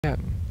Yeah.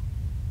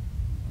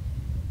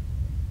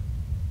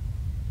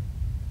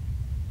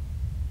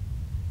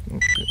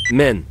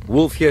 Men,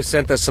 Wolf here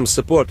sent us some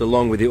support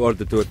along with the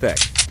order to attack.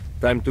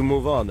 Time to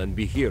move on and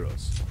be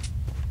heroes.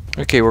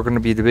 Okay, we're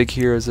gonna be the big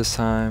heroes this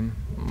time.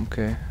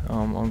 Okay,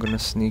 I'm gonna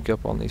sneak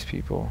up on these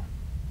people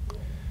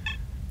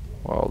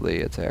while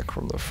they attack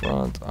from the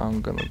front.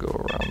 I'm gonna go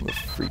around the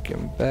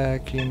freaking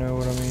back, you know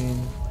what I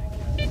mean?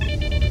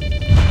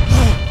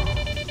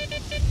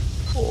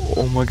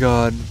 Oh my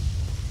god.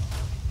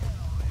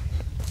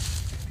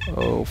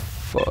 Oh,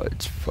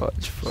 fudge,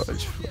 fudge,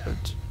 fudge,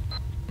 fudge.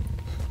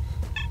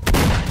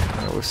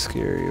 That was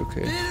scary,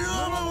 okay.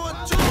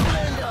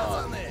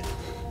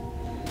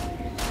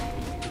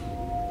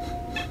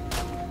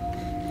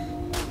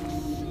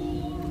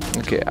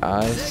 Okay,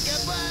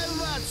 eyes.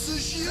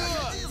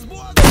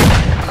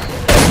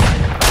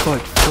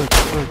 Fudge, fudge,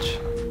 fudge.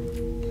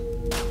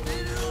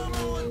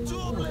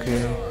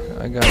 Okay,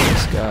 I got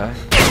this guy.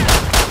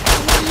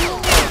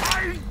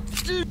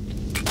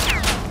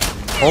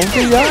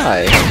 Only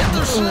guy.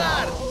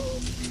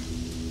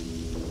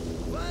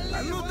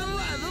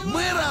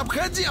 Мэра,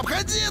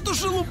 обходи эту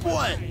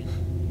шелупой!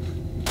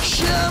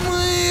 Ща мы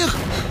их!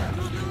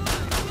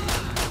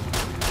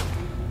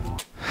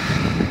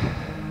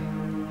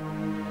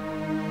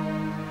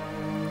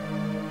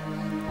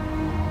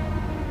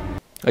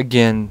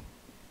 Again,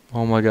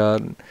 oh my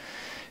god.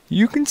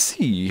 You can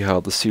see how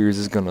the series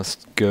is gonna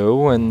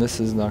go, and this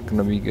is not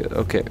gonna be good.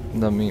 Okay,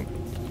 let me...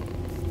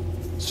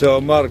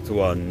 So, Marked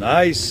One,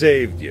 I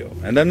saved you,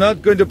 and I'm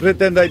not going to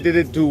pretend I did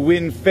it to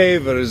win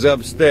favors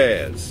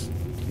upstairs.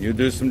 You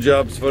do some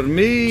jobs for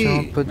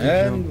me,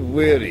 and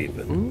we're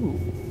even. Ooh.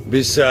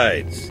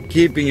 Besides,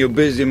 keeping you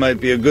busy might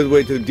be a good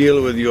way to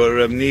deal with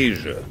your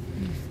amnesia.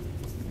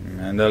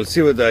 And I'll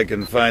see what I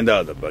can find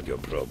out about your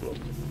problem.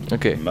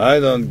 Okay. I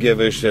don't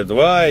give a shit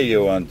why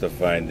you want to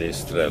find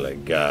this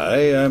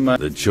S.T.A.L.K.E.R guy.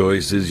 The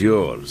choice is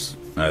yours.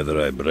 Either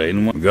I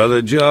brainwash... Got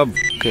a job?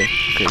 Okay,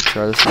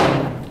 try this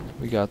one.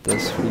 We got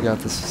this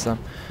time.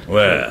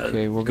 Well,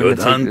 okay, we're gonna good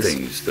take hunting,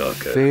 this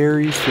Stalker.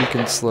 very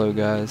freaking slow,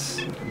 guys.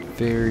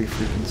 Very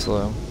freaking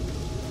slow.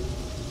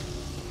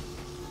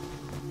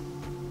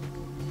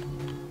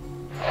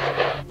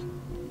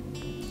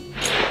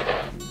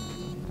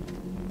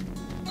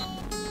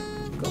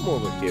 Come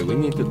over here, we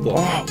need to talk.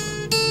 Oh.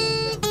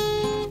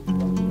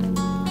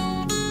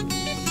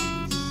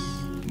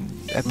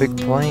 Epic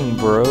playing,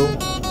 bro.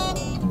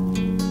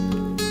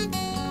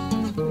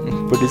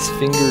 But his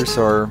fingers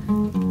are...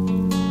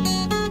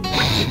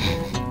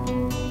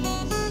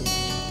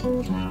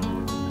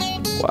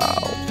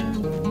 Wow.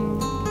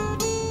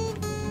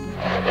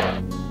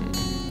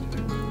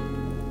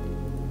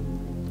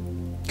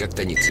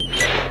 Как-то не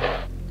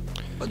цепляет.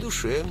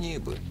 Подушевнее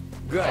бы.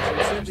 Guys,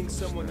 I'm sending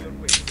someone your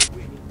way.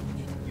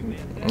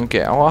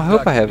 Okay, well, I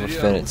hope I have a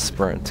finite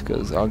sprint,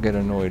 because I'll get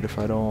annoyed if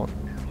I don't.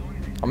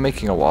 I'm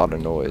making a lot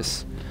of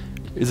noise.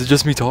 Is it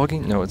just me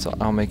talking? No, it's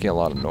not. I'm making a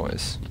lot of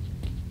noise.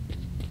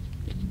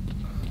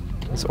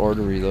 It's R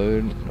to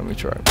reload. Let me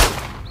try.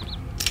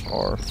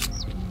 R.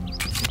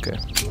 Okay.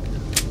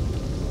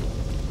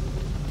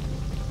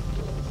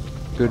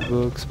 Good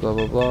books, blah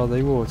blah blah.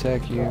 They will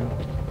attack you.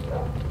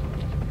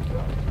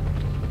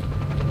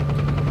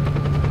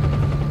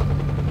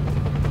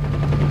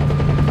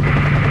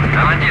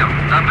 Командир,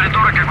 там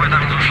придурок какой-то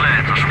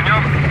размышляется.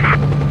 Шумнем?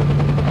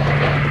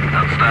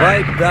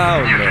 Отставить. Pipe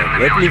down, man.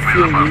 Let me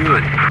feel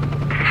you.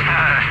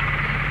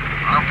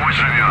 Ну пусть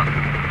живет.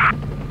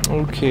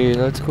 Okay,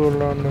 let's go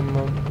around them.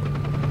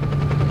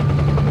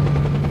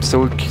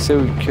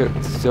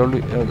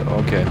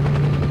 Okay.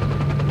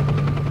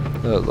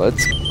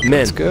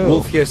 Let's go.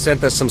 Wolf here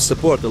sent us some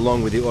support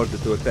along with the order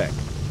to attack.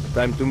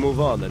 Time to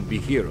move on and be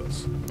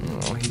heroes.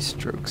 Oh, he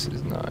strokes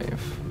his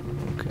knife.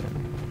 Okay.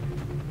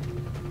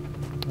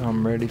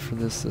 I'm ready for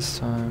this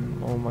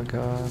time. Oh my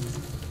god.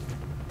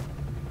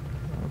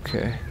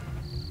 Okay.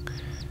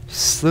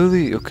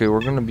 Slowly, okay,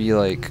 we're gonna be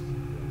like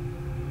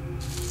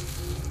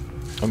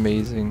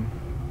amazing.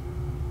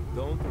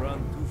 Don't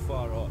run too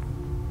far off.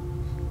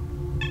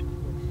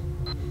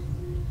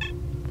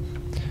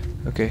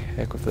 Okay,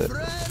 heck with it.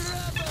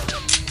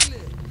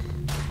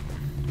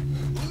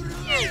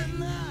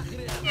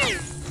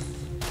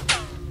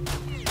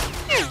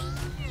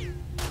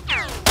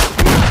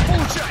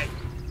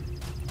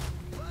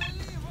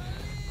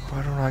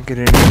 Why don't I get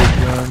any good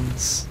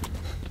guns?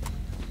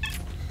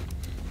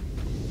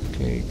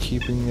 Okay,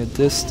 keeping a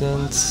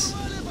distance.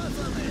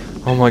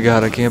 Oh my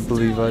god, I can't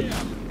believe I...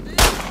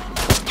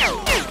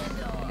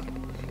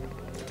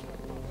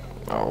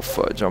 Oh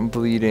fudge, I'm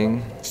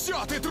bleeding.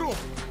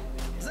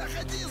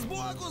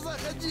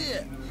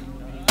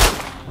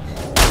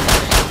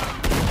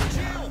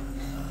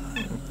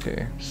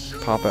 Okay,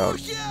 pop out.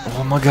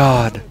 Oh my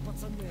god!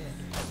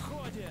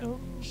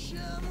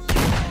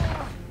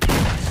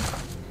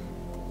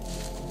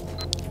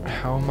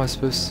 How am I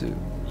supposed to?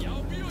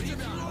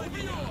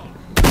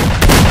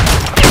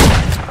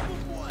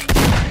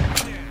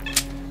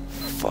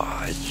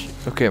 Fudge.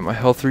 Okay, my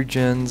health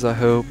regens, I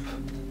hope.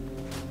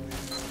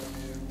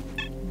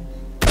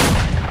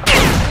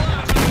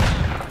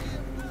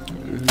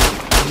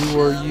 Who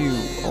are you?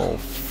 Oh,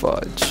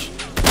 fudge.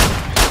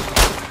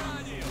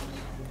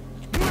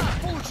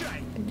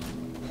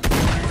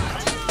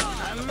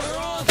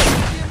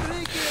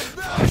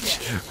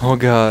 Oh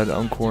god,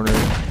 I'm cornered.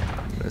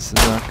 This is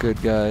not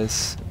good,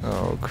 guys.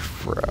 Oh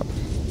crap.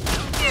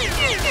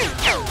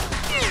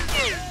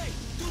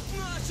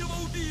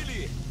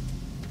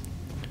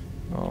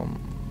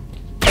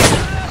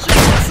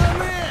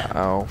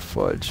 Ow,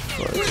 fudge,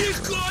 fudge.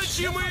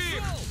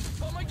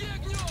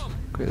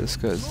 Okay, this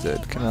guy's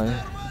dead. Can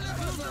I?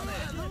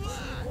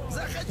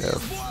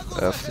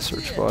 F to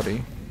search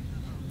body.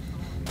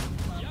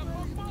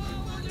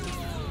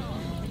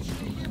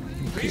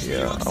 Okay,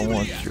 yeah, I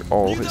want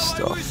all his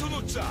stuff.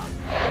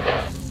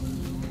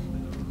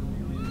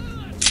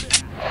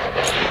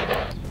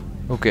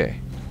 Okay,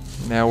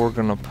 now we're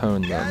gonna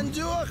pwn them.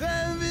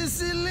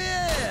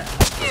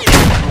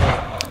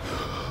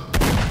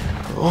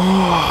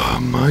 Oh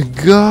my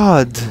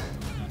god!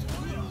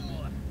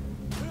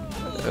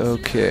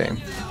 Okay.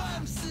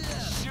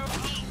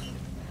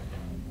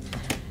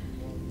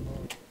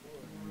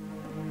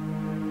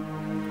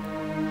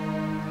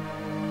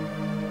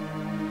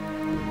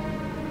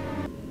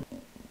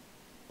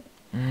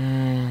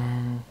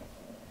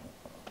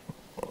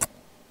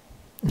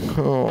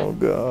 Oh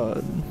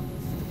god.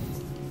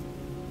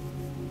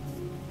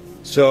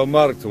 So,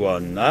 Marked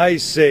One, I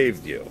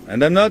saved you,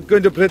 and I'm not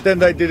going to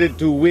pretend I did it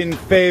to win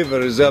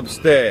favors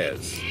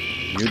upstairs.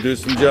 You do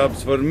some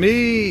jobs for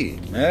me,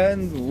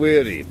 and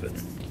we're even.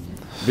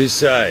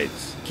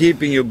 Besides,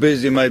 keeping you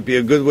busy might be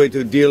a good way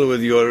to deal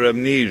with your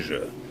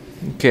amnesia.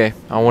 Okay,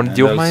 I want to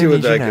deal with my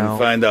amnesia now. amnesia I now. can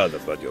find out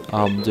about your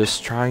problem. I'm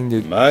just trying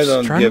to. I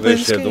don't give a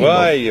shit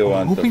why you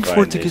want to hoping for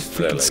find it to get this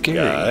freaking Sterling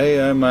scary.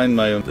 guy. I mind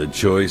my own. The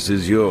choice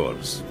is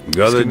yours.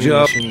 Got a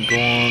job? Go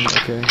on.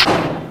 Okay,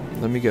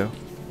 let me go.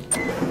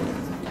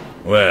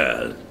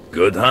 Well,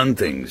 good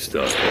hunting,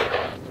 Stalker.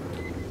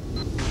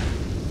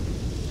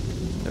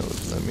 No,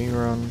 let me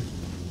run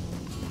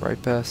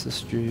right past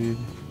this dude.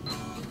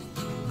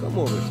 Come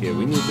over here,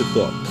 we need to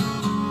talk.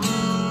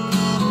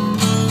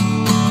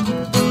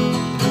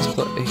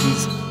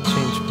 He's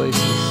changed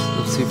places.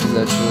 Let's see if he's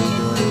actually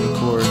doing any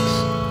chords.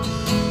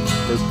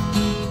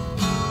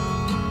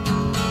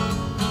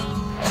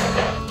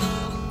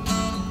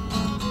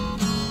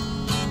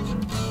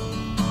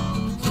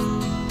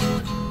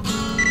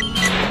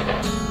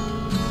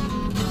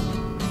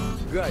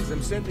 Guys,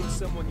 I'm sending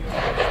someone your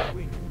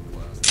way.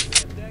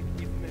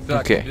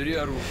 Okay.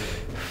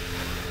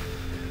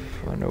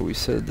 I know we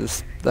said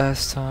this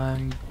last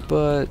time,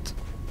 but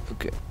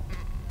okay.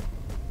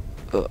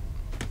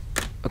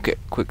 Okay,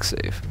 quick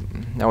save.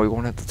 Now we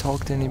won't have to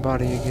talk to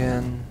anybody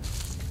again.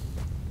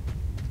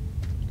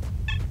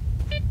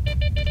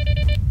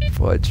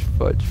 Fudge,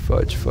 fudge,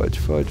 fudge, fudge,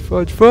 fudge,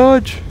 fudge,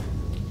 fudge!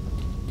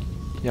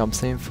 Yeah, I'm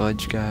saying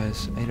fudge,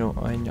 guys.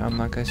 I'm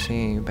not gonna say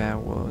any bad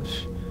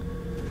words.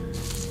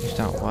 It's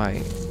not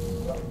white.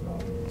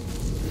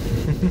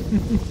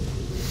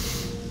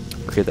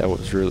 Okay, that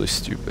was really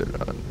stupid.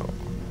 I don't know.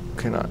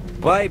 Cannot.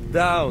 Pipe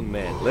down,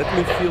 man. Let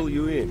me fill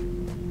you in.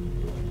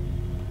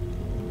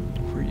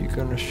 Were you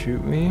gonna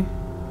shoot me?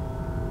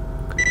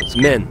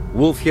 Men,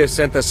 Wolf here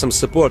sent us some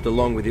support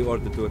along with the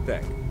order to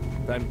attack.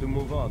 Time to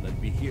move on and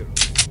be heroes.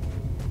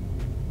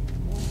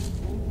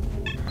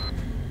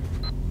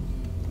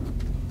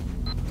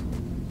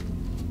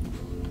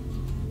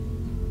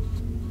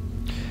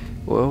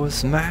 Well, a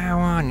smile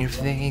on your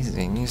face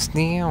and you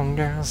still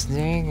just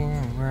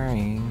digging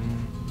rain.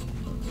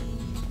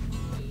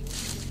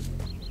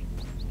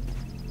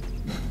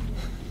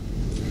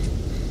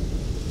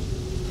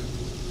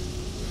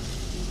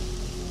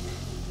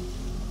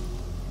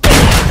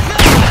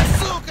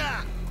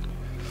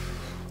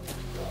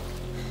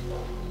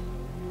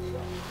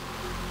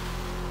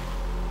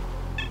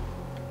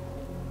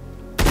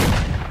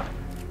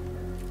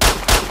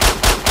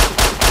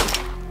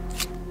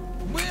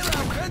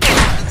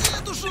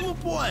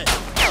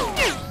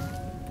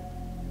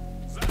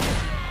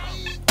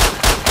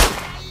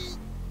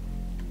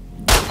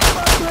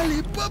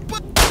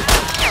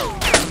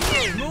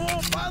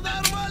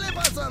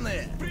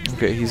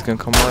 Okay, he's gonna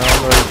come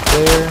around right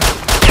there.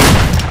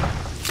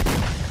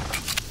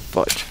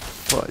 Fudge,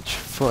 fudge,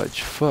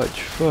 fudge,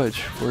 fudge,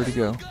 fudge. Where'd he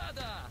go?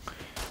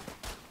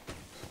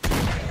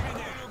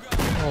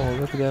 Oh,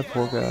 look at that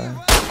poor guy.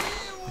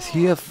 Is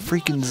he a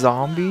freaking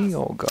zombie?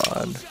 Oh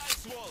god.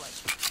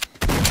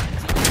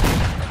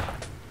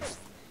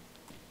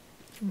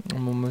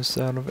 I'm almost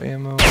out of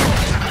ammo.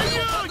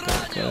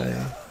 Okay.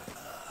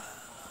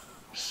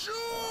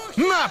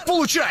 На,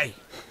 получай!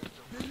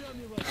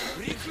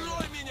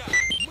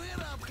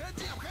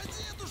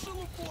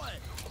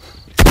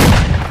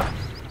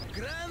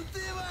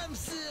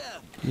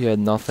 You had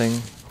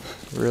nothing,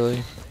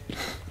 really?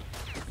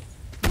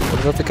 What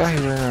about the guy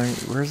who ran around?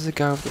 Where's the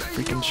guy with the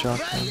freaking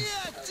shotgun?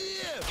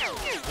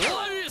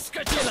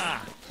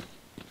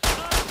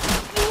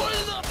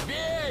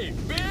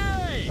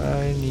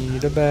 I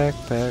need a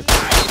backpack.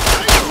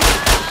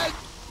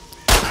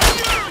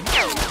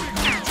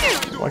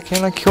 Why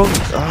can't I kill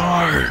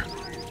the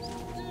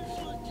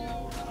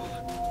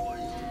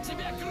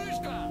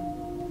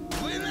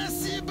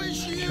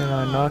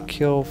I not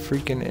kill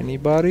freaking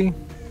anybody?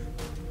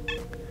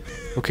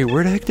 Okay,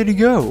 where the heck did he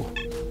go?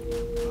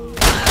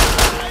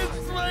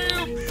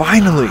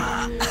 Finally!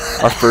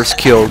 Our first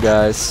kill,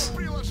 guys.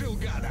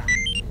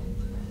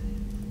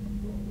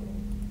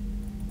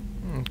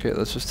 Okay,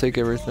 let's just take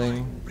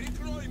everything.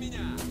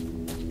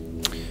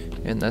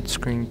 And that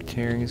screen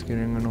tearing is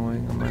getting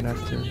annoying. I might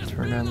have to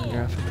turn down the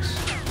graphics.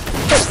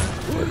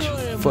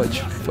 Fudge,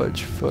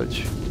 fudge, fudge,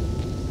 fudge.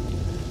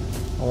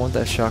 I want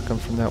that shotgun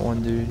from that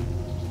one dude.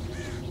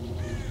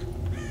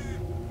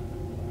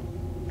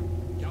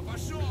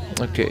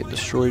 Okay,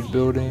 destroyed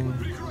building.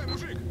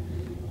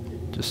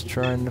 Just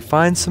trying to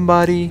find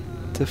somebody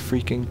to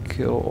freaking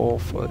kill. Oh,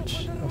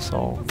 fudge. That's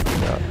all.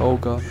 Yeah. Oh,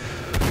 God.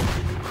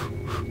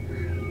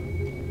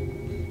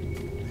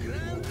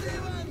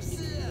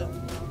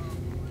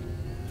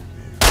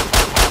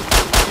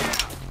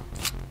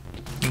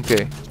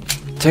 Okay.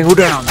 Tango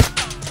down!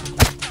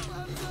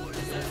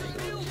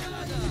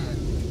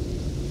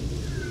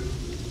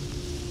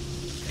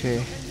 Okay,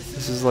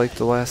 this is like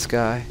the last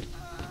guy.